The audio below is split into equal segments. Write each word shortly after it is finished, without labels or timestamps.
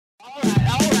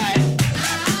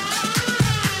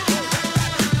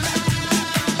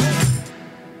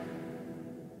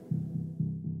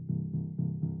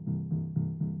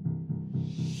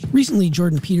Recently,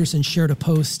 Jordan Peterson shared a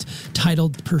post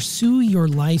titled Pursue Your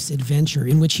Life's Adventure,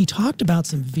 in which he talked about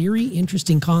some very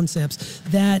interesting concepts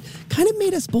that kind of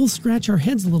made us both scratch our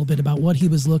heads a little bit about what he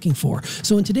was looking for.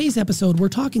 So in today's episode, we're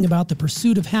talking about the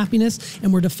pursuit of happiness,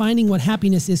 and we're defining what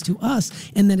happiness is to us,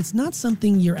 and that it's not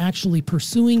something you're actually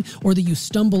pursuing or that you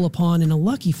stumble upon in a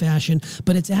lucky fashion,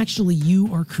 but it's actually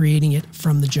you are creating it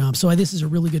from the jump. So this is a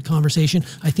really good conversation.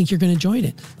 I think you're going to enjoy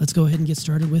it. Let's go ahead and get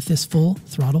started with this Full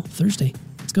Throttle Thursday.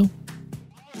 Let's go.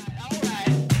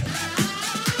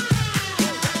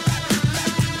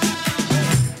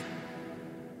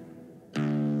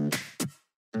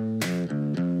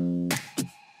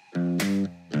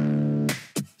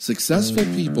 Successful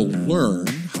people learn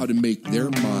how to make their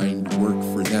mind work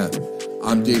for them.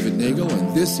 I'm David Nagel,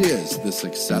 and this is the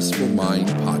Successful Mind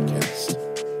Podcast.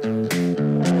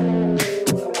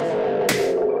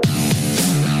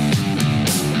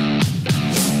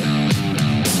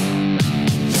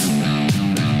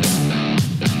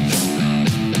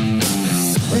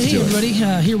 Hey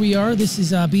everybody, here we are. This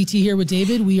is BT here with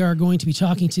David. We are going to be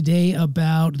talking today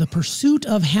about the pursuit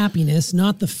of happiness,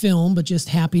 not the film, but just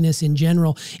happiness in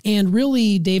general. And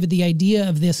really, David, the idea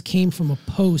of this came from a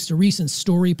recent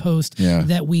story post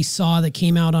that we saw that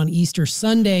came out on Easter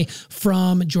Sunday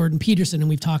from Jordan Peterson. And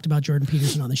we've talked about Jordan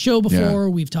Peterson on the show before.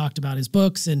 We've talked about his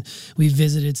books, and we've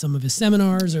visited some of his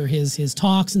seminars or his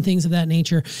talks and things of that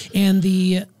nature. And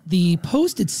the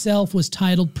post itself was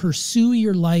titled Pursue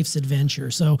Your Life's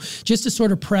Adventure. So just to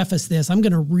sort of preface this, I'm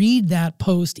going to read that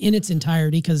post in its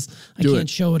entirety because I can't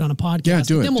show it on a podcast.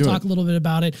 Yeah, then we'll talk a little bit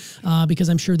about it because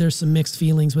I'm sure there's some mixed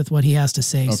feelings with what he has to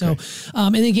say. Okay. So,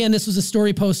 and again, this was a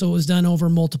story post, so it was done over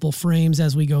multiple frames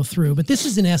as we go through. But this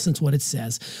is in essence what it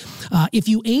says. If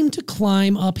you aim to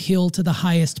climb uphill to the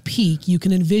highest peak, you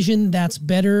can envision that's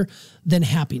better than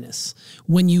happiness.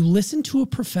 When you listen to a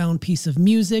profound piece of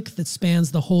music that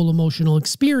spans the whole emotional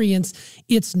experience,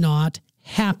 it's not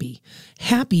happy.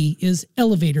 Happy is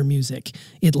elevator music.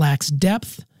 It lacks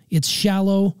depth. It's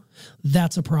shallow.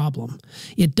 That's a problem.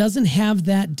 It doesn't have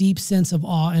that deep sense of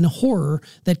awe and horror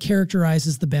that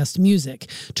characterizes the best music.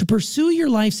 To pursue your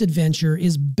life's adventure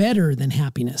is better than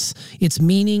happiness. It's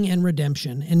meaning and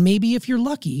redemption. And maybe if you're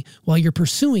lucky, while you're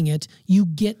pursuing it, you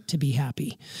get to be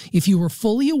happy. If you were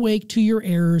fully awake to your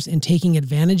errors and taking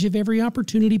advantage of every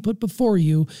opportunity put before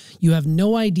you, you have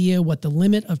no idea what the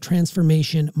limit of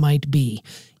transformation might be.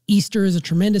 Easter is a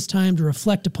tremendous time to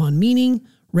reflect upon meaning,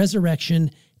 resurrection,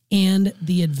 and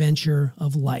the adventure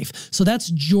of life. So that's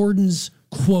Jordan's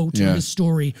quote or his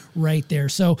story right there.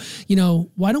 So,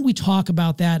 why don't we talk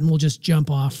about that and we'll just jump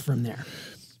off from there.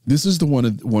 This is one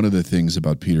of the things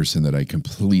about Peterson that I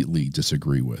completely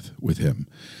disagree with him.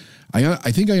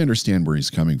 I think I understand where he's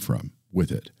coming from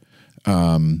with it.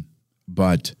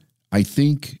 But I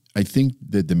think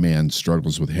that the man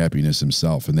struggles with happiness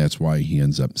himself, and that's why he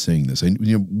ends up saying this. And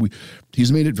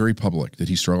he's made it very public that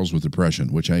he struggles with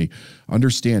depression, which I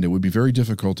understand. It would be very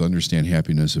difficult to understand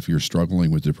happiness if you're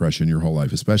struggling with depression your whole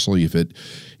life, especially if it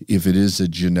is a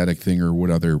genetic thing or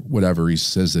whatever. He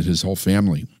says that his whole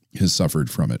family has suffered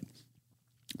from it.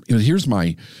 Here's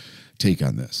my take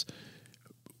on this.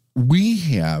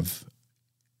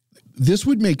 This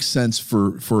would make sense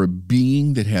for a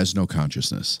being that has no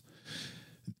consciousness.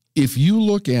 If you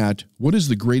look at what is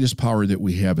the greatest power that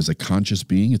we have as a conscious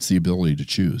being, it's the ability to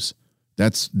choose.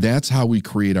 That's how we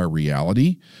create our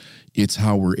reality. It's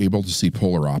how we're able to see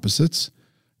polar opposites,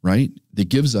 right? That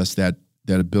gives us that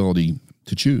ability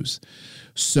to choose.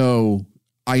 So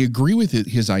I agree with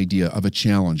his idea of a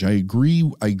challenge. I agree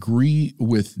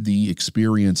with the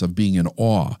experience of being in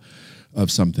awe of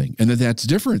something, and that's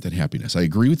different than happiness. I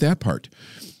agree with that part.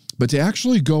 But to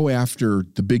actually go after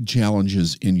the big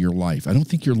challenges in your life, I don't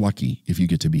think you're lucky if you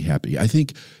get to be happy. I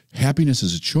think happiness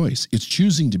is a choice. It's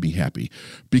choosing to be happy,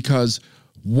 because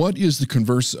what is the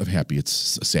converse of happy?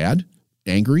 It's sad,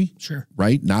 angry, sure,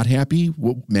 right? Not happy,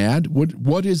 mad.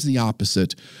 What is the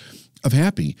opposite of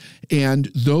happy? And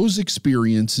those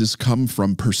experiences come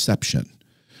from perception,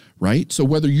 right? So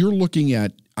whether you're looking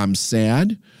at I'm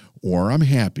sad or I'm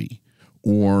happy,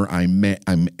 or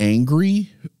I'm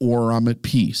angry, or I'm at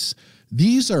peace.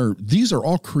 These are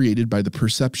all created by the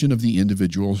perception of the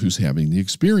individual who's having the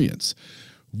experience.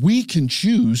 We can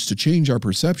choose to change our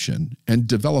perception and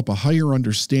develop a higher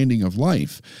understanding of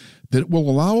life that will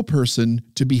allow a person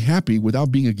to be happy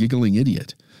without being a giggling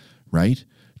idiot, right?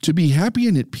 To be happy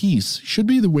and at peace should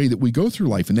be the way that we go through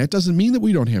life. And that doesn't mean that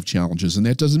we don't have challenges, and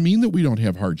that doesn't mean that we don't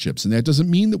have hardships, and that doesn't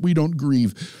mean that we don't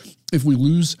grieve if we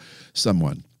lose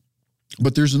someone.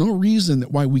 But there's no reason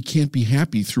why we can't be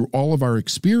happy through all of our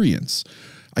experience.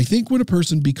 I think when a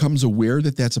person becomes aware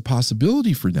that that's a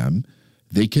possibility for them,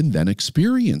 they can then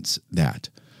experience that,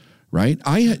 right?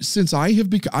 I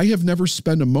have never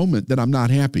spent a moment that I'm not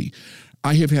happy.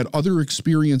 I have had other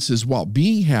experiences while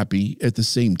being happy at the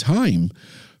same time,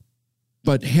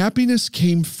 but happiness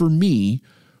came for me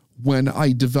when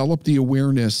I developed the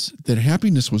awareness that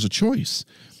happiness was a choice.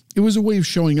 It was a way of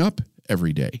showing up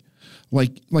every day,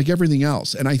 like everything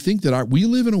else. And I think that we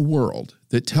live in a world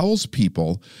that tells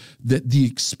people that the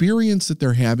experience that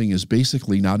they're having is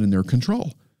basically not in their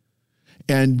control.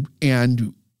 And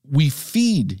we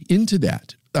feed into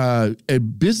that.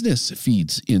 Business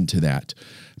feeds into that.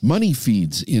 Money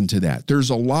feeds into that. There's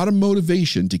a lot of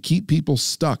motivation to keep people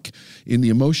stuck in the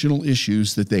emotional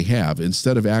issues that they have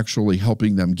instead of actually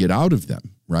helping them get out of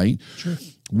them, right? Sure.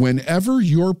 Whenever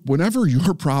your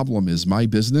problem is my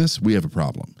business, we have a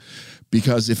problem.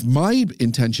 Because if my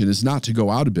intention is not to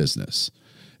go out of business,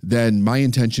 then my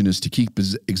intention is to keep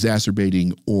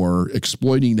exacerbating or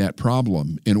exploiting that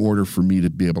problem in order for me to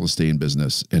be able to stay in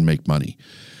business and make money.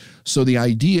 So the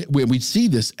idea, we see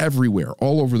this everywhere,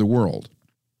 all over the world.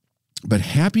 But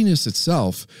happiness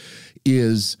itself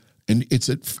is, and it's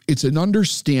an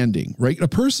understanding, right? A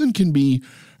person can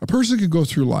go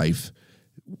through life.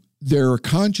 They're a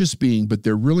conscious being, but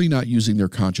they're really not using their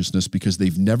consciousness because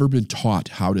they've never been taught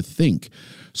how to think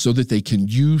so that they can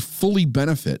fully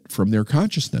benefit from their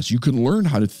consciousness. You can learn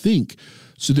how to think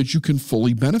so that you can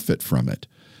fully benefit from it.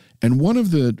 And one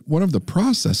of the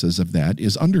processes of that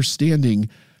is understanding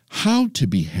how to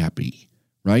be happy.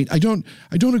 Right? I don't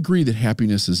agree that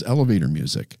happiness is elevator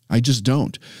music. I just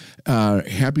don't.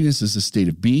 Happiness is a state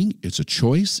of being. It's a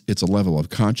choice. It's a level of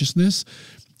consciousness.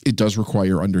 It does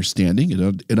require understanding.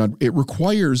 It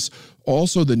requires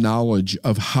also the knowledge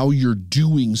of how you're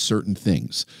doing certain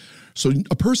things. So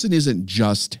a person isn't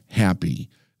just happy.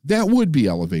 That would be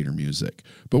elevator music.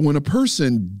 But when a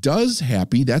person does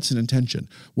happy, that's an intention.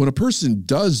 When a person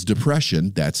does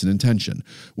depression, that's an intention.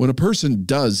 When a person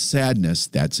does sadness,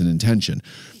 that's an intention.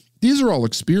 These are all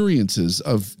experiences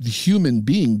of the human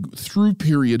being through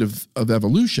period of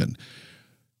evolution.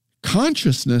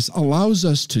 Consciousness allows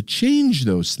us to change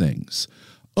those things.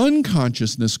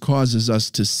 Unconsciousness causes us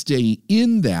to stay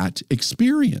in that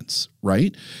experience,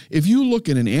 right? If you look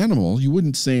at an animal, you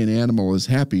wouldn't say an animal is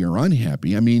happy or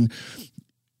unhappy. I mean,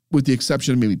 with the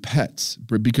exception of maybe pets,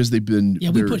 because they've been...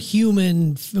 Yeah, we put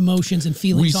human emotions and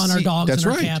feelings on our dogs and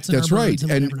our cats and our birds.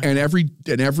 And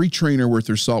every trainer worth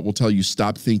their salt will tell you,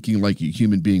 stop thinking like a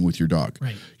human being with your dog.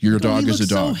 Right. Your dog is a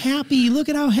dog. He looks so happy. Look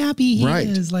at how happy he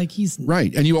is. Like he's...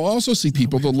 Right. And you also see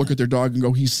people that look at their dog and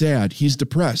go, he's sad, he's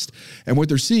depressed. And what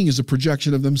they're seeing is a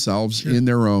projection of themselves in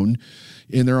their own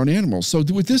animals. So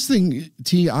with this thing,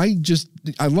 T, I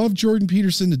love Jordan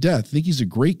Peterson to death. I think he's a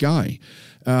great guy.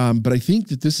 But I think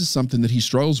that this is something that he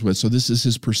struggles with. So this is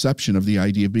his perception of the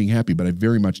idea of being happy. But I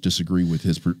very much disagree with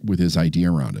his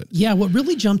idea around it. Yeah, what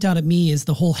really jumped out at me is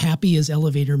the whole happy is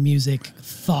elevator music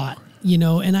thought. You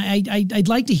know, and I'd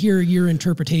like to hear your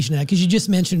interpretation of that, because you just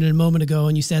mentioned it a moment ago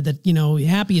and you said that, you know,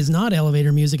 happy is not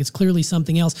elevator music. It's clearly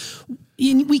something else.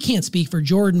 We can't speak for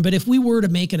Jordan, but if we were to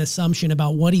make an assumption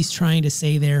about what he's trying to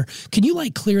say there, can you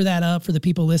clear that up for the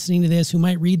people listening to this who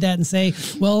might read that and say,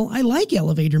 well, I like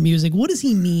elevator music. What does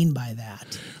he mean by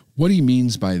that? What he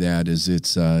means by that is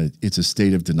it's a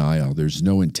state of denial. There's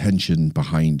no intention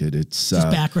behind it. It's just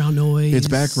background noise. It's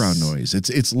background noise.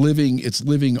 It's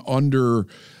living under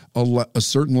a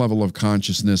certain level of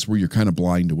consciousness where you're kind of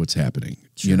blind to what's happening.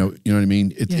 Sure. You know what I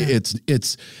mean?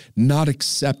 It's not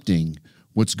accepting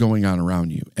what's going on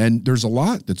around you. And there's a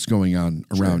lot that's going on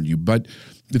around you. But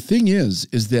the thing is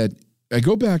that I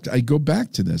go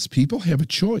back to this. People have a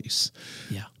choice.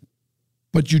 Yeah.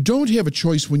 But you don't have a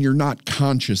choice when you're not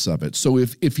conscious of it. So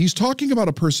if he's talking about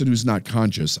a person who's not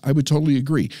conscious, I would totally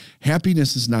agree.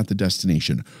 Happiness is not the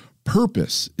destination.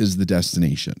 Purpose is the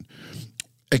destination.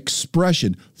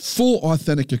 Expression, full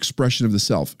authentic expression of the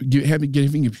self,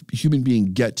 having a human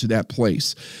being get to that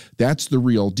place. That's the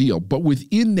real deal. But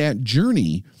within that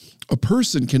journey, a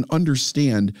person can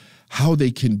understand how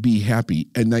they can be happy.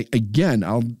 And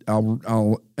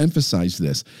I'll emphasize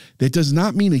this. That does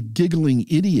not mean a giggling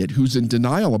idiot who's in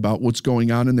denial about what's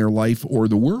going on in their life or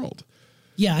the world.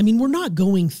 Yeah, I mean, we're not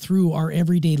going through our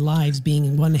everyday lives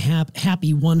being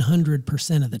happy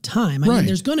 100% of the time. I mean,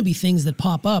 there's going to be things that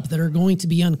pop up that are going to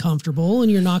be uncomfortable,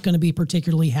 and you're not going to be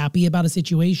particularly happy about a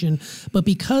situation. But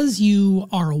because you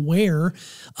are aware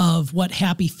of what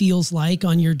happy feels like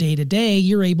on your day-to-day,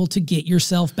 you're able to get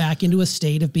yourself back into a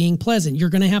state of being pleasant. You're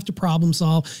going to have to problem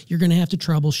solve. You're going to have to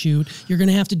troubleshoot. You're going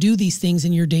to have to do these things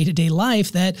in your day-to-day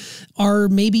life that are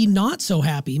maybe not so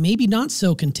happy, maybe not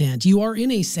so content. You are in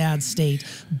a sad state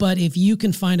But if you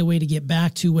can find a way to get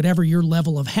back to whatever your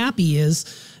level of happy is,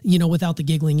 you know, without the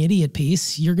giggling idiot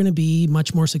piece, you're going to be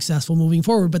much more successful moving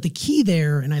forward. But the key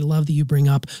there, and I love that you bring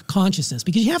up consciousness,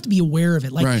 because you have to be aware of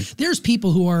it. Like there's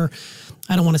people who are,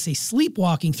 I don't want to say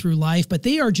sleepwalking through life, but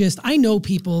they are just, I know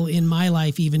people in my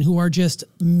life even who are just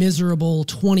miserable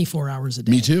 24 hours a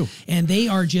day. Me too. And they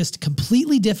are just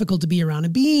completely difficult to be around.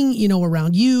 And being, you know,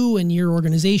 around you and your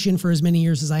organization for as many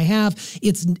years as I have,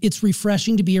 it's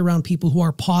refreshing to be around people who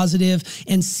are positive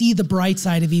and see the bright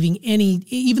side of even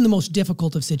the most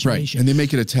difficult of situations. Right. And they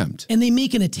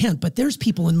make an attempt. But there's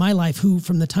people in my life who,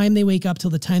 from the time they wake up till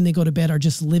the time they go to bed, are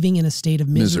just living in a state of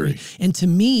misery. And to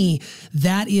me,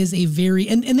 that is a very,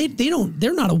 and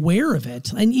they're not aware of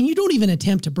it. And you don't even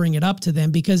attempt to bring it up to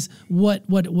them, because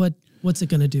what's it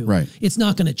going to do? Right. It's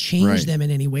not going to change them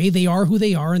in any way. They are who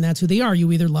they are, and that's who they are.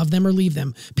 You either love them or leave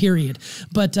them, period.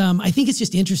 But I think it's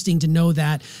just interesting to know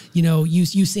that, you know,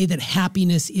 you say that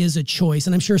happiness is a choice.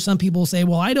 And I'm sure some people will say,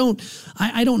 well, I don't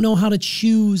know how to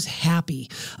choose happy.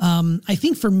 I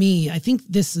think for me, I think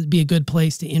this would be a good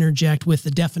place to interject with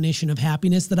the definition of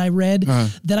happiness that I read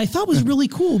that I thought was really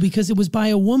cool, because it was by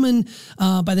a woman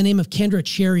by the name of Kendra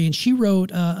Cherry, and she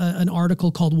wrote an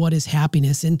article called What is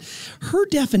Happiness? And her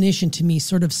definition to me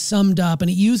sort of summed up, and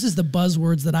it uses the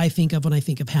buzzwords that I think of when I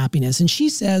think of happiness. And she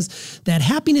says that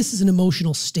happiness is an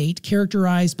emotional state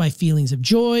characterized by feelings of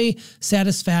joy,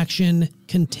 satisfaction,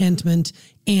 contentment,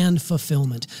 and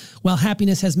fulfillment. While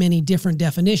happiness has many different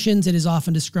definitions, it is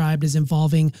often described as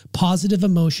involving positive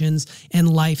emotions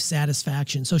and life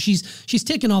satisfaction. So she's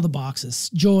ticking all the boxes: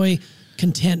 joy,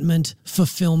 contentment,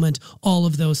 fulfillment, all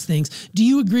of those things. Do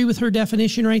you agree with her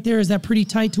definition right there? Is that pretty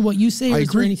tight to what you say? Or I is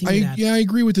there agree. anything to add? Yeah, I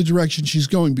agree with the direction she's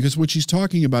going, because what she's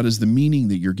talking about is the meaning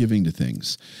that you're giving to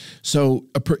things. So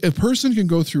a person can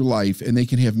go through life and they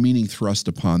can have meaning thrust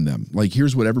upon them. Like,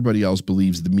 here's what everybody else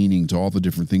believes the meaning to all the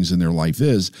different things in their life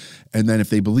is. And then if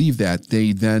they believe that,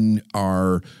 they then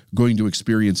are going to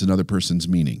experience another person's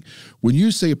meaning. When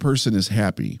you say a person is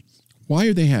happy, why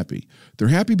are they happy? They're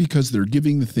happy because they're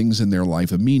giving the things in their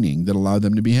life a meaning that allow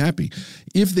them to be happy.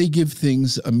 If they give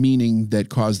things a meaning that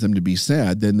cause them to be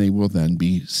sad, then they will then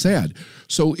be sad.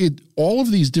 So all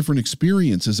of these different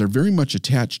experiences are very much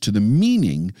attached to the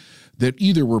meaning that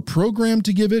either we're programmed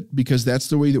to give it because that's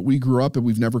the way that we grew up and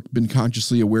we've never been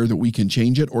consciously aware that we can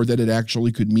change it, or that it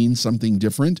actually could mean something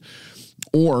different,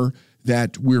 or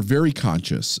that we're very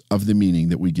conscious of the meaning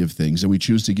that we give things, and we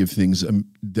choose to give things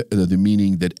the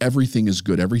meaning that everything is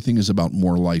good, everything is about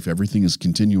more life, everything is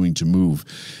continuing to move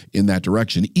in that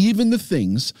direction, even the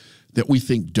things that we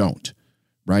think don't,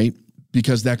 right?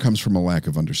 Because that comes from a lack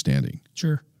of understanding.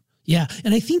 Sure. Yeah.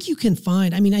 And I think you can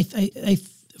find, I mean,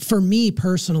 for me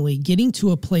personally, getting to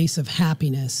a place of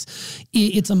happiness,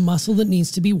 it's a muscle that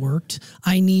needs to be worked.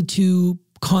 I need to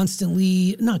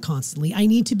I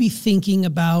need to be thinking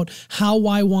about how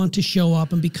I want to show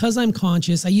up. And because I'm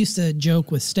conscious, I used to joke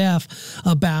with Steph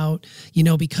about, you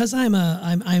know, because I'm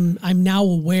now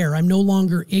aware, I'm no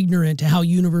longer ignorant to how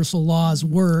universal laws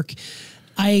work.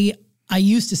 I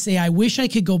used to say, I wish I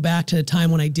could go back to a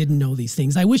time when I didn't know these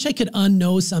things. I wish I could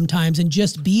unknow sometimes and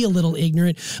just be a little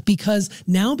ignorant, because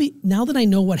now that I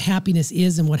know what happiness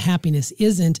is and what happiness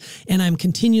isn't, and I'm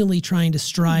continually trying to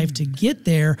strive to get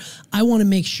there, I want to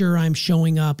make sure I'm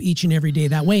showing up each and every day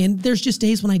that way. And there's just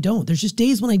days when I don't. There's just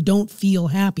days when I don't feel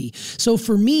happy. So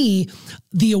for me,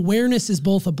 the awareness is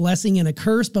both a blessing and a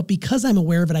curse, but because I'm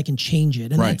aware of it, I can change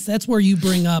it. And that's where you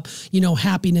bring up, you know,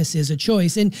 happiness is a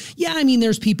choice. And yeah, I mean,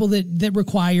 there's people that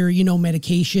require, you know,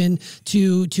 medication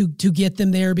to get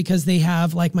them there, because they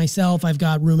have, like myself, I've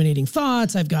got ruminating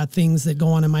thoughts. I've got things that go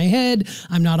on in my head.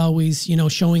 I'm not always, you know,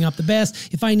 showing up the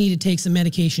best. If I need to take some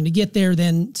medication to get there,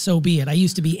 then so be it. I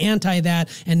used to be anti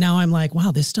that. And now I'm like,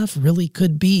 wow, this stuff really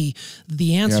could be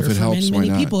the answer for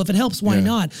many people. If it helps, why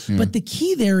not? Yeah. But the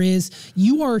key there is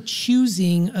you are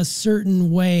choosing a certain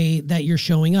way that you're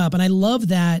showing up. And I love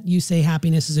that you say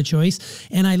happiness is a choice.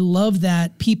 And I love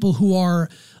that people who are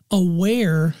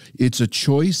aware. It's a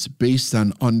choice based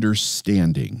on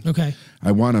understanding. Okay.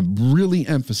 I want to really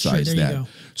emphasize that.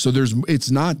 So it's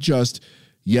not just,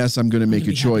 yes, I'm going to make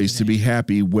a choice to be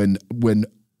happy when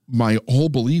my whole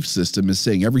belief system is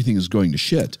saying everything is going to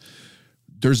shit.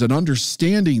 There's an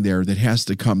understanding there that has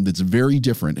to come that's very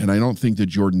different. And I don't think that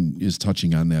Jordan is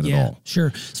touching on that at all.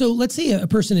 Sure. So let's say a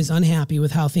person is unhappy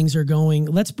with how things are going.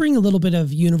 Let's bring a little bit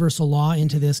of universal law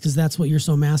into this, because that's what you're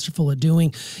so masterful at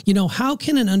doing. You know, how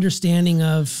can an understanding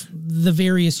of the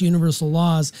various universal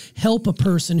laws help a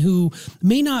person who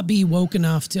may not be woke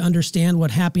enough to understand what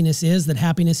happiness is, that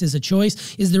happiness is a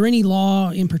choice? Is there any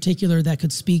law in particular that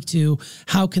could speak to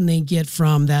how can they get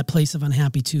from that place of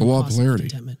unhappy to the law of polarity?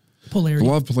 Contentment? Polarity.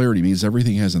 The law of polarity means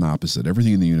everything has an opposite.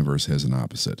 Everything in the universe has an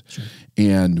opposite. Sure.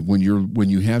 And when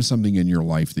you have something in your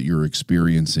life that you're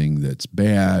experiencing that's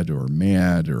bad or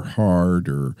mad or hard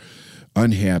or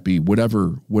unhappy,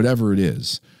 whatever it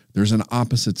is, there's an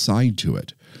opposite side to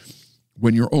it.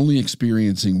 When you're only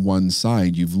experiencing one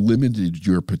side, you've limited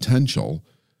your potential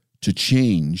to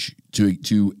change,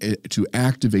 to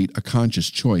activate a conscious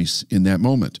choice in that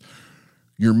moment.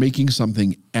 You're making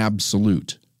something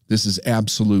absolute. This is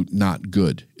absolute not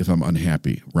good if I'm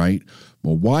unhappy, right?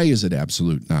 Well, why is it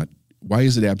absolutely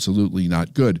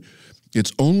not good?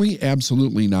 It's only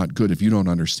absolutely not good if you don't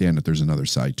understand that there's another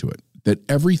side to it. That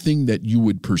everything that you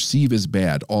would perceive as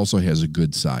bad also has a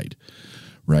good side.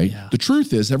 Right? Yeah. The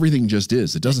truth is everything just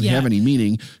is. It doesn't have any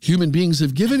meaning. Human beings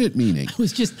have given it meaning.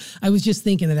 I was just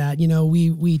thinking of that. You know,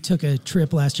 we took a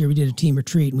trip last year. We did a team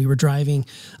retreat and we were driving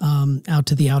out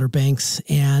to the Outer Banks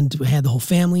and we had the whole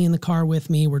family in the car with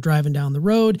me. We're driving down the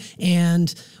road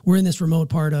and we're in this remote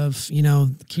part of,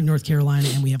 North Carolina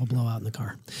and we have a blowout in the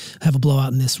car. I have a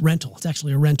blowout in this rental. It's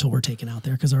actually a rental we're taking out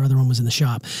there because our other one was in the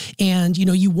shop. And,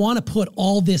 you want to put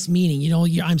all this meaning,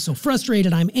 I'm so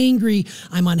frustrated. I'm angry.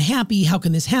 I'm unhappy. How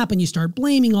can this happen? You start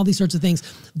blaming all these sorts of things.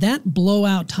 That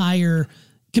blowout tire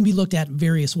can be looked at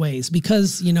various ways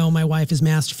because, my wife is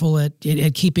masterful at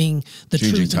keeping the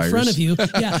changing truth in front of you.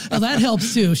 Yeah, well, that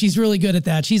helps too. She's really good at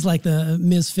that. She's like the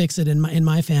Ms. Fix-It in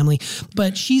my family.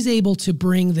 But she's able to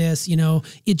bring this,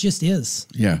 it just is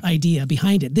idea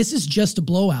behind it. This is just a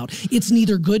blowout. It's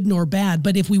neither good nor bad.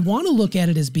 But if we want to look at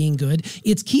it as being good,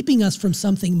 it's keeping us from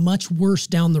something much worse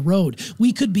down the road.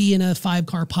 We could be in a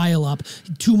 5-car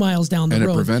pileup 2 miles down the road.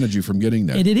 And it prevented you from getting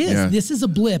there. And it is. Yeah. This is a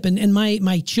blip. And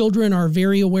my children are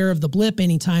very aware of the blip.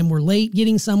 Anytime we're late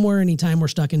getting somewhere, anytime we're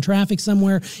stuck in traffic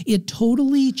somewhere, it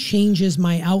totally changes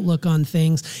my outlook on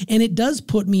things. And it does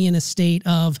put me in a state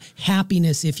of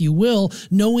happiness, if you will,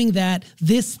 knowing that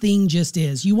this thing just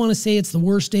is. You want to say it's the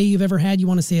worst day you've ever had. You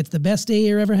want to say it's the best day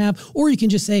you ever have. Or you can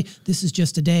just say, this is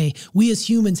just a day. We as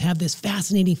humans have this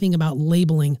fascinating thing about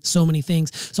labeling so many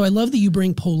things. So I love that you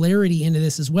bring polarity into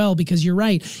this as well, because you're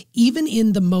right. Even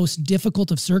in the most difficult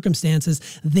of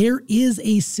circumstances, there is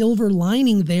a silver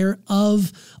lining there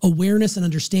of awareness and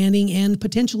understanding and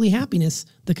potentially happiness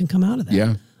that can come out of that.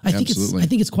 Yeah, I think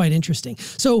it's quite interesting.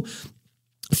 So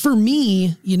for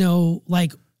me,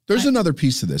 there's another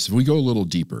piece to this. If we go a little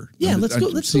deeper. Yeah, let's go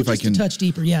just a touch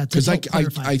deeper. Yeah. Because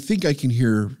I think I can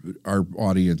hear our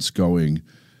audience going,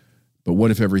 but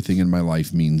what if everything in my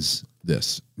life means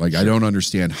this? Like, sure. I don't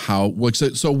understand how.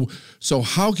 So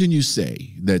how can you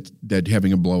say that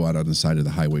having a blowout on the side of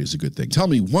the highway is a good thing? Tell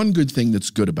me one good thing that's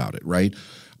good about it, right?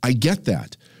 I get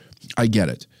that. I get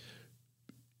it.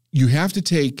 You have to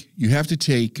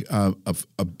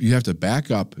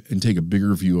back up and take a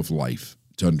bigger view of life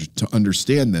to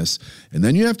understand this, and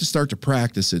then you have to start to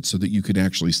practice it so that you can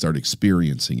actually start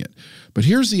experiencing it. But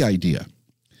here's the idea: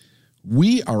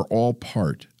 we are all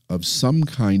part of some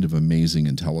kind of amazing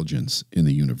intelligence in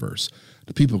the universe.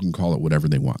 The people can call it whatever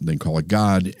they want. They can call it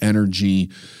God,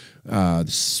 energy,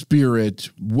 spirit,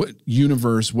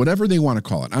 universe, whatever they want to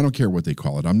call it. I don't care what they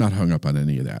call it. I'm not hung up on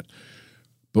any of that.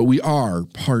 But we are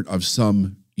part of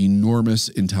some enormous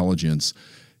intelligence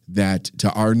that,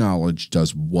 to our knowledge,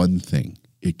 does one thing.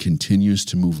 It continues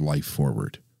to move life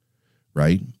forward,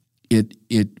 right?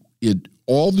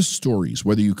 All the stories,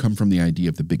 whether you come from the idea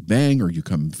of the Big Bang or you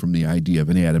come from the idea of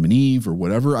an Adam and Eve or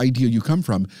whatever idea you come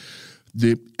from,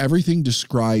 everything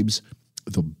describes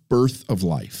the birth of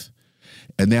life.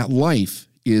 And that life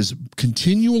is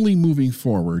continually moving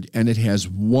forward, and it has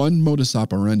one modus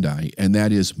operandi, and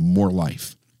that is more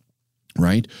life,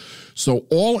 right? So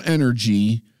all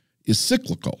energy is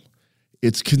cyclical.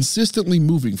 It's consistently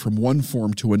moving from one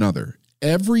form to another.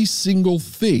 Every single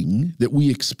thing that we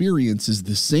experience is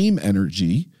the same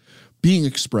energy being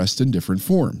expressed in different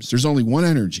forms. There's only one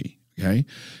energy, okay?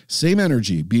 Same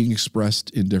energy being expressed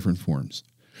in different forms.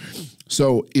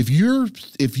 So if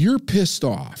you're pissed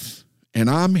off and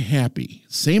I'm happy,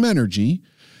 same energy,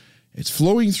 it's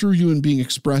flowing through you and being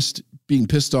expressed, being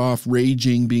pissed off,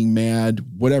 raging, being mad,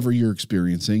 whatever you're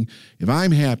experiencing. If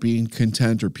I'm happy and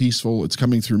content or peaceful, it's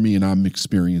coming through me and I'm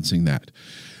experiencing that.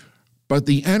 But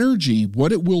the energy,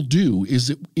 what it will do is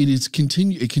it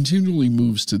continually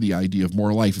moves to the idea of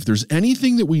more life. If there's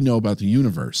anything that we know about the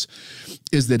universe,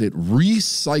 is that it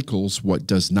recycles what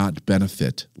does not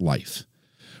benefit life.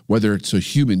 Whether it's a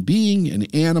human being, an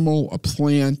animal, a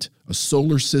plant, a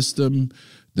solar system,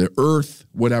 the earth,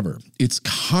 whatever. It's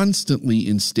constantly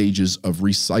in stages of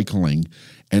recycling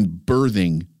and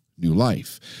birthing new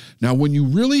life. Now, when you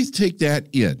really take that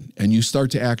in and you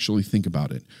start to actually think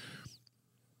about it,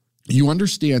 you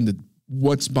understand that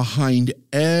what's behind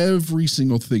every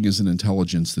single thing is an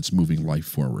intelligence that's moving life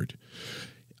forward.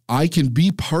 I can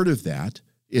be part of that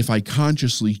if I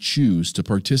consciously choose to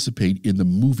participate in the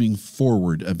moving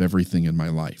forward of everything in my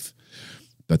life.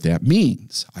 But that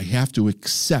means I have to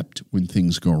accept when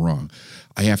things go wrong.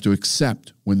 I have to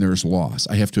accept when there's loss.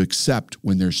 I have to accept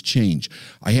when there's change.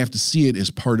 I have to see it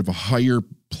as part of a higher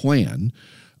plan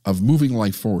of moving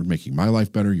life forward, making my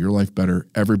life better, your life better,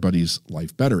 everybody's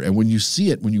life better. And when you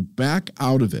see it, when you back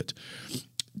out of it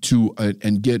to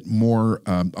and get more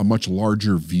a much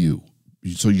larger view,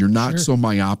 so you're not so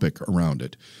myopic around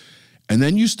it, and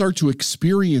then you start to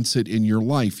experience it in your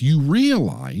life, you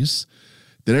realize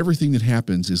that everything that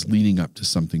happens is leading up to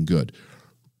something good.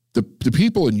 The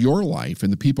people in your life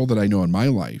and the people that I know in my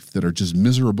life that are just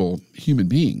miserable human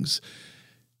beings,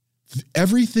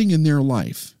 everything in their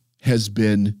life has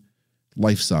been,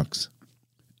 life sucks.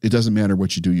 It doesn't matter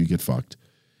what you do, you get fucked.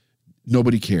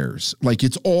 Nobody cares. Like,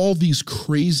 it's all these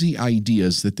crazy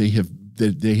ideas that they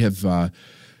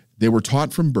were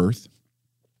taught from birth.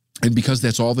 And because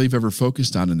that's all they've ever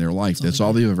focused on in their life, that's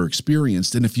all they've ever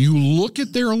experienced. And if you look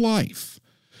at their life,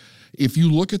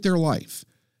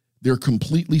 they're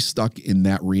completely stuck in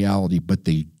that reality, but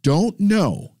they don't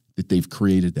know that they've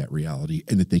created that reality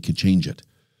and that they can change it.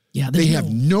 Yeah, they have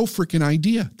no freaking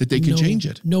idea that they can change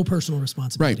it. No personal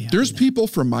responsibility. Right. There's people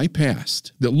from my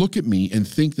past that look at me and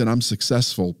think that I'm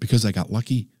successful because I got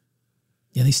lucky.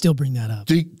 Yeah, they still bring that up.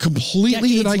 They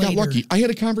completely that I got lucky. I had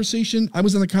a conversation. I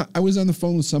was on the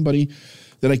phone with somebody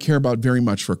that I care about very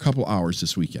much for a couple hours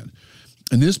this weekend.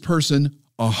 And this person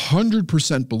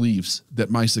 100% believes that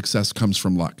my success comes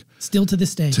from luck. Still to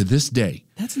this day. To this day.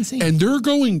 That's insane. And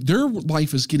their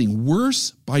life is getting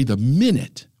worse by the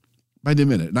minute.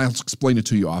 And I'll explain it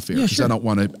to you off air because I don't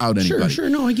want to out anybody. Sure.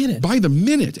 No, I get it. By the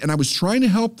minute. And I was trying to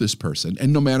help this person.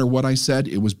 And no matter what I said,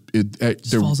 I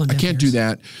can't do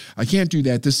that. I can't do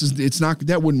that.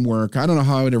 That wouldn't work. I don't know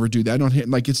how I would ever do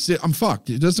that. I'm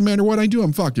fucked. It doesn't matter what I do.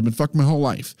 I'm fucked. I've been fucked my whole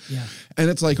life. Yeah. And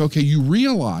it's like, okay, you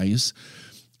realize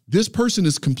this person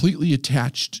is completely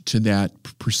attached to that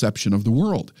perception of the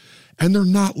world. And they're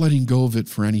not letting go of it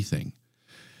for anything.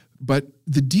 But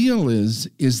the deal is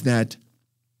that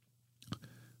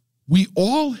we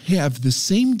all have the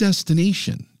same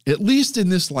destination, at least in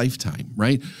this lifetime,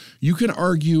 right? You can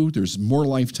argue there's more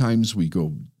lifetimes what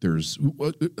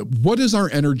does our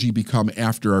energy become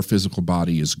after our physical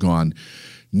body is gone?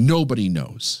 Nobody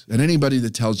knows. And anybody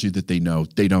that tells you that they know,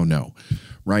 they don't know,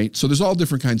 right? So there's all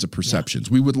different kinds of perceptions.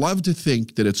 Yeah. We would love to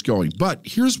think that it's going, but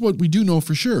here's what we do know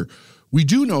for sure. We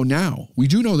do know now. We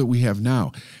do know that we have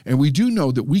now. And we do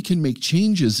know that we can make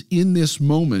changes in this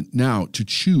moment now to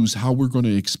choose how we're going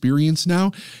to experience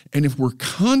now. And if we're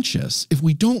conscious, if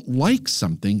we don't like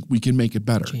something, we can make it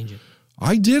better. Change it.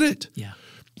 I did it. Yeah.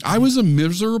 I was a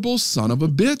miserable son of a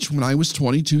bitch when I was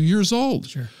 22 years old.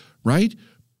 Sure. Right?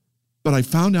 But I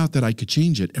found out that I could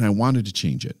change it, and I wanted to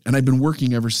change it. And I've been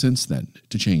working ever since then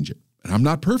to change it. And I'm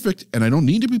not perfect, and I don't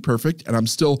need to be perfect. And I'm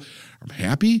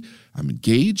happy. I'm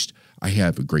engaged. I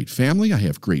have a great family. I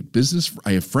have great business.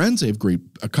 I have friends. I have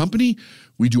a company.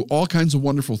 We do all kinds of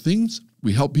wonderful things.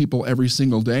 We help people every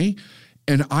single day.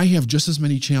 And I have just as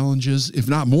many challenges, if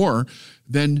not more,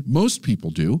 than most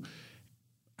people do.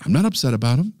 I'm not upset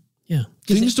about them. Yeah.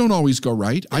 Things don't always go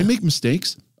right. Yeah. I make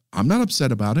mistakes. I'm not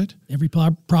upset about it. Every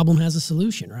problem has a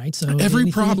solution, right? So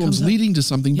every problem's leading to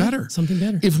something better. Something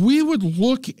better. If we would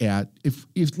look at, if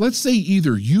let's say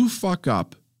either you fuck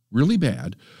up really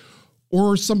bad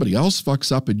or somebody else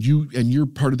fucks up and you're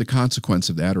part of the consequence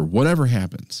of that or whatever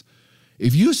happens,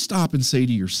 if you stop and say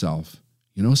to yourself,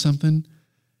 you know something,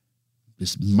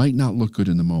 this might not look good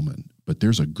in the moment, but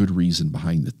there's a good reason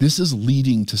behind it. This is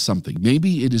leading to something.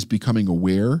 Maybe it is becoming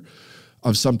aware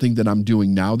of something that I'm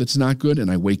doing now that's not good and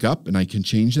I wake up and I can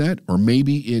change that. Or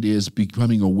maybe it is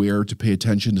becoming aware to pay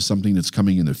attention to something that's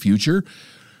coming in the future.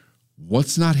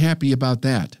 What's not happy about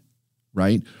that,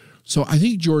 right? So I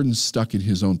think Jordan's stuck in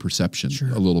his own perception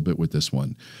a little bit with this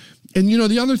one. And, you know,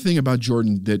 the other thing about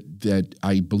Jordan that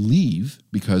I believe,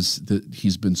 because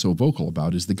he's been so vocal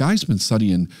about, is the guy's been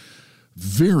studying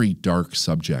very dark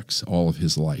subjects all of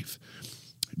his life,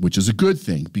 which is a good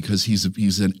thing because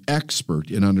he's an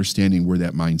expert in understanding where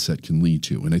that mindset can lead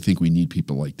to. And I think we need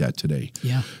people like that today.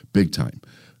 Yeah. Big time.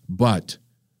 But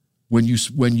when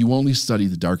you only study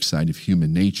the dark side of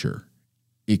human nature,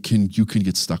 you can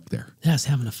get stuck there. It has to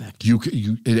have an effect.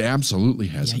 It absolutely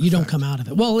has. Yeah, you don't come out of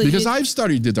it. Well, because I've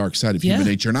studied the dark side of human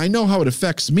nature, and I know how it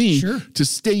affects me to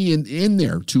stay in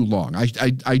there too long.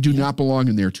 I do not belong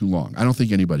in there too long. I don't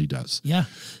think anybody does. Yeah.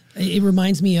 It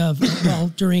reminds me of, well,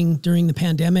 during the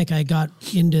pandemic, I got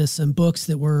into some books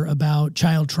that were about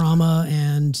child trauma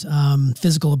and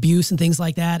physical abuse and things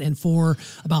like that. And for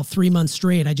about 3 months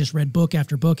straight, I just read book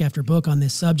after book after book on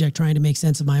this subject, trying to make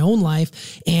sense of my own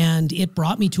life. And it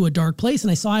brought me to a dark place.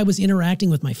 And I saw I was interacting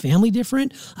with my family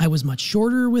different. I was much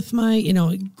shorter with my,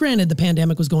 granted, the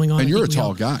pandemic was going on. And you're a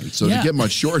tall guy, so to get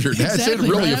much shorter, that's exactly,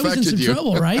 it really right? affected I was in some you.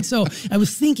 trouble, right? So I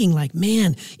was thinking like,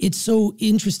 man, it's so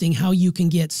interesting how you can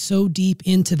get so deep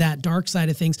into that dark side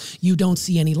of things, you don't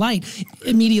see any light.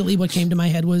 Immediately what came to my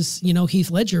head was, Heath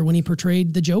Ledger when he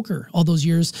portrayed the Joker all those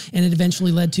years, and it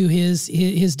eventually led to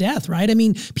his death, right? I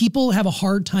mean, people have a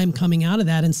hard time coming out of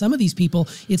that, and some of these people,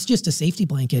 it's just a safety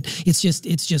blanket. It's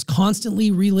just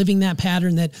constantly reliving that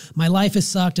pattern that my life has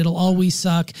sucked, it'll always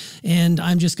suck, and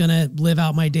I'm just going to live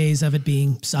out my days of it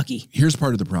being sucky. Here's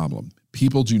part of the problem.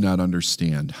 People do not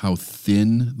understand how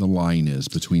thin the line is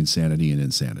between sanity and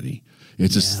insanity.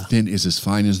 It's as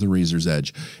fine as the razor's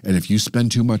edge. And if you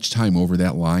spend too much time over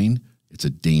that line, it's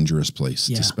a dangerous place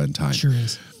to spend time. It sure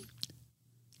is.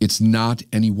 It's not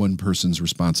any one person's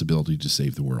responsibility to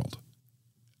save the world.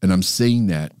 And I'm saying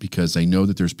that because I know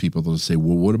that there's people that will say,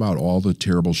 well, what about all the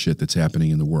terrible shit that's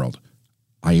happening in the world?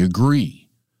 I agree.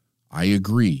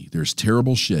 There's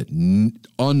terrible shit,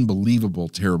 unbelievable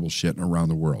terrible shit around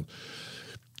the world.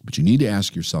 But you need to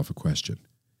ask yourself a question.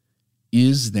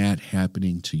 Is that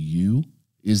happening to you?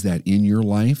 Is that in your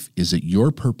life? Is it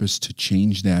your purpose to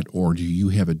change that, or do you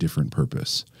have a different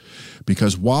purpose?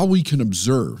 Because while we can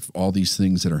observe all these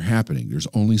things that are happening, there's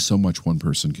only so much one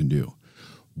person can do.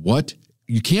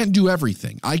 You can't do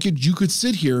everything. You could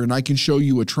sit here and I can show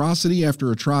you atrocity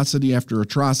after atrocity after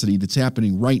atrocity that's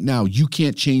happening right now. You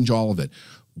can't change all of it.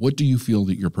 What do you feel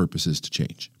that your purpose is to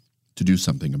change, to do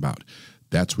something about?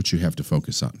 That's what you have to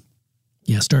focus on.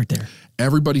 Yeah, start there.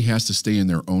 Everybody has to stay in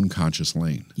their own conscious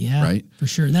lane. Yeah, right? For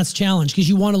sure. And that's a challenge because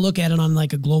you want to look at it on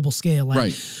like a global scale. Like,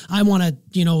 right. I want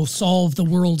to, solve the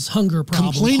world's hunger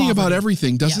problem. Complaining about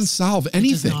everything doesn't solve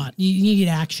anything. It does not. You need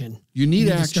action. You need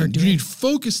action. You need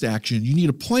focused action. You need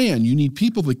a plan. You need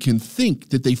people that can think,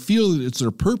 that they feel that it's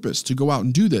their purpose to go out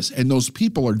and do this. And those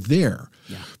people are there.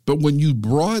 Yeah. But when you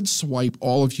broad swipe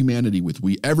all of humanity with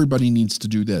everybody needs to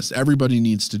do this, everybody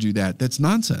needs to do that, that's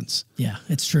nonsense. Yeah,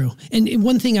 it's true. And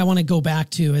one thing I want to go back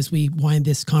to as we wind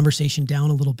this conversation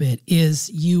down a little bit is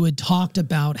you had talked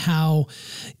about how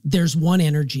there's one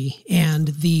energy, and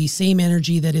the same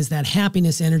energy that is that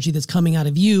happiness energy that's coming out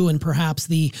of you, and perhaps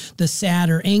the sad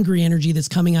or angry energy that's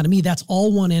coming out of me, that's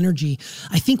all one energy.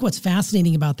 I think what's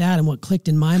fascinating about that and what clicked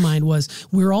in my mind was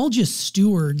we're all just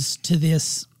stewards to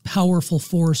this powerful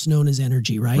force known as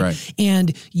energy, right?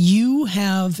 And you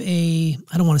have I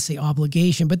don't want to say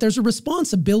obligation, but there's a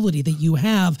responsibility that you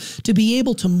have to be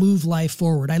able to move life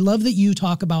forward. I love that you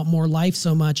talk about more life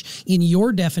so much in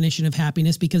your definition of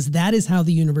happiness, because that is how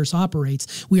the universe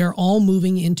operates. We are all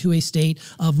moving into a state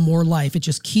of more life. It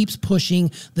just keeps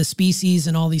pushing the species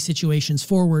and all these situations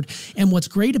forward. And what's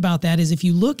great about that is if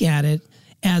you look at it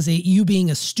as you being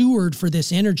a steward for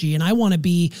this energy, and I want to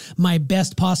be my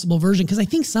best possible version, because I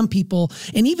think some people,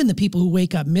 and even the people who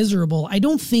wake up miserable, I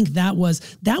don't think that was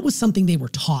something they were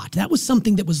taught. That was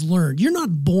something that was learned. You're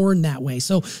not born that way.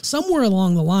 So somewhere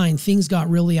along the line, things got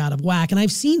really out of whack. And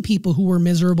I've seen people who were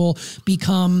miserable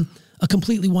become a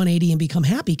completely 180 and become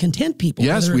happy, content people.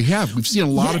 Yes, we have. We've seen a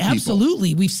lot of people.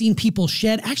 Absolutely. We've seen people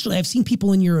shed. Actually, I've seen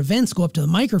people in your events go up to the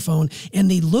microphone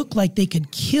and they look like they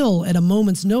could kill at a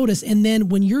moment's notice. And then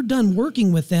when you're done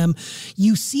working with them,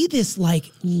 you see this like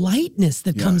lightness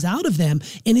that comes out of them.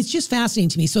 And it's just fascinating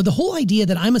to me. So the whole idea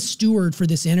that I'm a steward for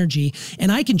this energy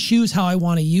and I can choose how I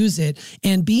want to use it,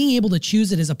 and being able to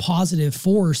choose it as a positive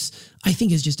force, I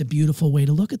think is just a beautiful way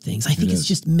to look at things. I think it's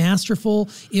just masterful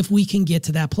if we can get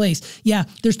to that place. Yeah,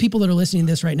 there's people that are listening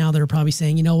to this right now that are probably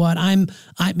saying, you know what,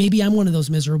 maybe I'm one of those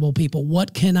miserable people.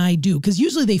 What can I do? Because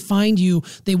usually they find you,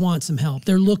 they want some help.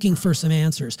 They're looking for some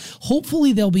answers.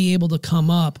 Hopefully they'll be able to come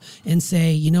up and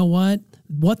say, you know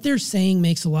what they're saying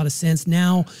makes a lot of sense.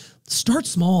 Now, start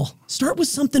small. Start with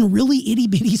something really itty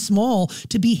bitty small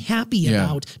to be happy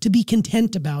about, to be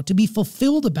content about, to be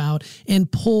fulfilled about, and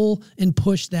pull and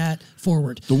push that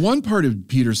forward. The one part of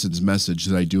Peterson's message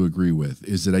that I do agree with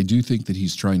is that I do think that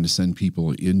he's trying to send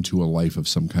people into a life of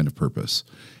some kind of purpose.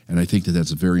 And I think that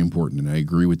that's very important. And I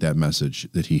agree with that message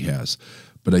that he has.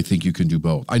 But I think you can do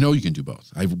both. I know you can do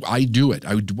both. I do it.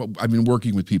 I've been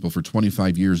working with people for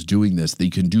 25 years doing this.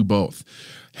 They can do both.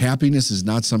 Happiness is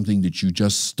not something that you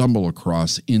just stumble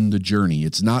across in the journey.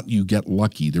 It's not you get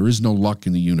lucky. There is no luck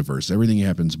in the universe. Everything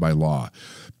happens by law.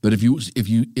 But it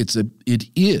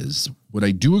is what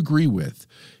I do agree with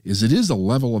is it is a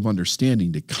level of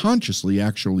understanding to consciously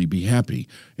actually be happy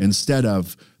instead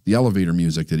of the elevator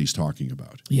music that he's talking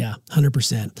about. Yeah,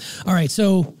 100%. All right,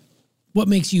 so what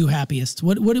makes you happiest?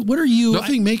 What are you?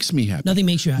 Nothing makes me happy. Nothing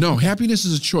makes you happy. No, happiness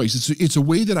is a choice. It's a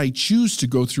way that I choose to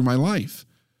go through my life.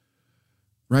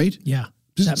 Right? Yeah.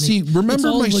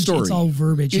 Remember my story. It's all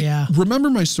verbiage, yeah. Remember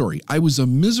my story. I was a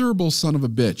miserable son of a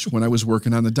bitch when I was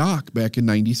working on the dock back in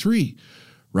 93,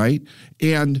 right?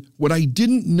 And what I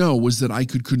didn't know was that I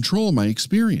could control my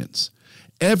experience.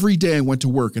 Every day I went to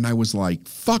work and I was like,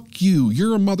 fuck you,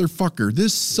 you're a motherfucker.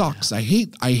 This sucks. I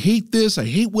hate this. I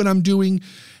hate what I'm doing.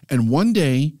 And one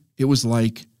day it was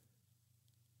like,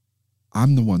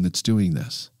 I'm the one that's doing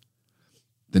this.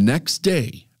 The next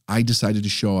day, I decided to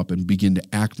show up and begin to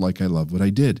act like I love what I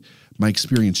did. My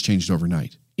experience changed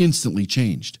overnight, instantly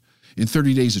changed. In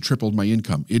 30 days, it tripled my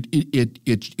income.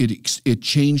 It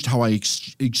changed how I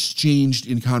exchanged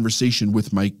in conversation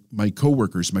with my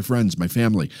coworkers, my friends, my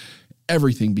family.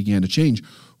 Everything began to change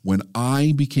when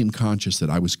I became conscious that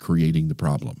I was creating the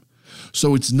problem.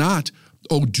 So it's not,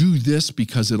 oh, do this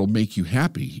because it'll make you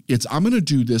happy. It's, I'm going to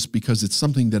do this because it's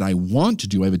something that I want to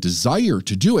do. I have a desire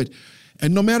to do it.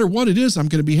 And no matter what it is, I'm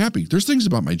going to be happy. There's things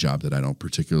about my job that I don't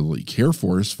particularly care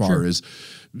for as far as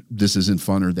this isn't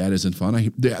fun or that isn't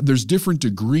fun. There's different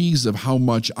degrees of how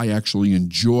much I actually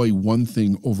enjoy one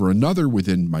thing over another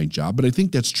within my job. But I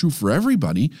think that's true for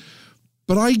everybody.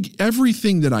 But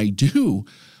everything that I do,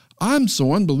 I'm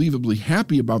so unbelievably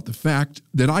happy about the fact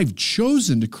that I've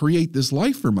chosen to create this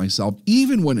life for myself,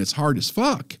 even when it's hard as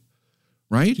fuck.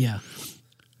 Right? Yeah.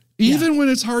 Even when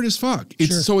it's hard as fuck.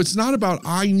 So it's not about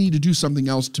I need to do something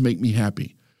else to make me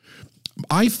happy.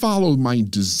 I follow my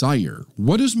desire.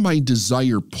 What is my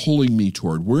desire pulling me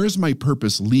toward? Where is my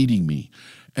purpose leading me?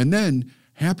 And then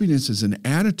happiness is an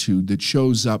attitude that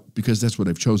shows up because that's what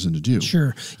I've chosen to do.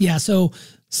 Sure. Yeah. So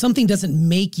something doesn't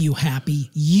make you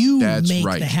happy. You make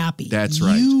the happy. That's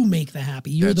right. You make the happy.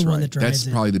 You're the one that drives it.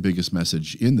 That's probably the biggest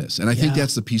message in this. And I think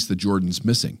that's the piece that Jordan's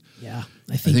missing. Yeah.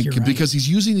 I think you're right. Because he's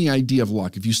using the idea of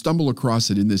luck. If you stumble across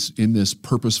it in this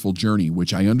purposeful journey,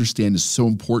 which I understand is so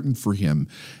important for him,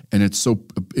 and it's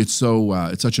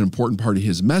such an important part of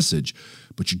his message,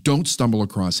 but you don't stumble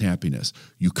across happiness.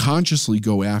 You consciously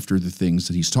go after the things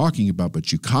that he's talking about,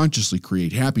 but you consciously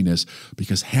create happiness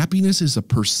because happiness is a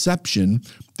perception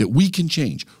that we can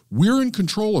change. We're in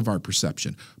control of our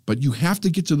perception, but you have to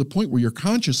get to the point where you're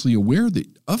consciously aware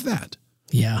of that.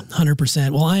 Yeah,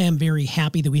 100%. Well, I am very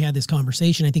happy that we had this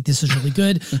conversation. I think this is really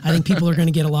good. I think people are going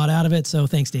to get a lot out of it. So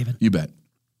thanks, David. You bet.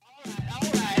 All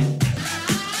right.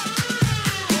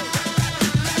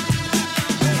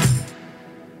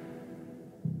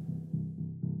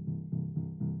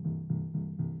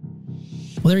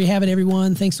 Well, there you have it,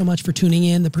 everyone. Thanks so much for tuning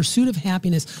in. The Pursuit of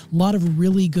Happiness, a lot of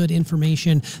really good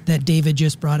information that David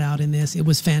just brought out in this. It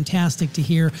was fantastic to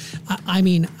hear. I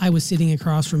mean, I was sitting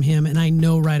across from him, and I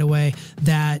know right away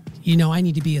that, I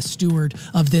need to be a steward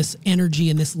of this energy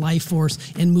and this life force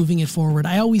and moving it forward.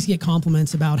 I always get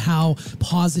compliments about how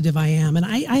positive I am, and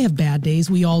I have bad days.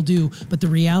 We all do. But the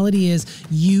reality is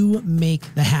you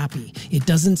make the happy.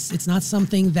 It's not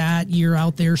something that you're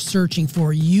out there searching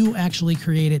for. You actually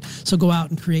create it. So go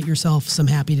out and create yourself some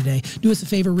happy today. Do us a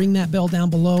favor, ring that bell down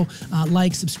below,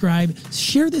 like, subscribe,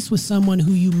 share this with someone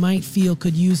who you might feel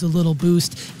could use a little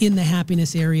boost in the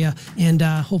happiness area, and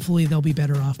hopefully they'll be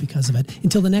better off because of it.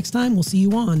 Until the next time, we'll see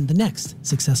you on the next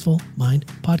Successful Mind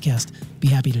podcast. Be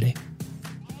happy today.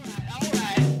 All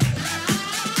right.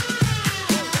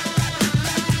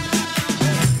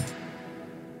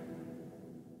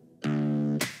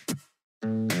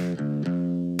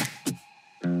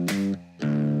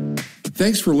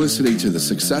 Thanks for listening to the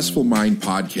Successful Mind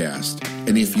podcast.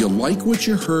 And if you like what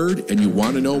you heard and you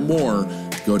want to know more,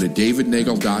 go to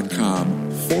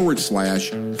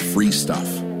davidnagel.com/free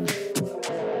stuff.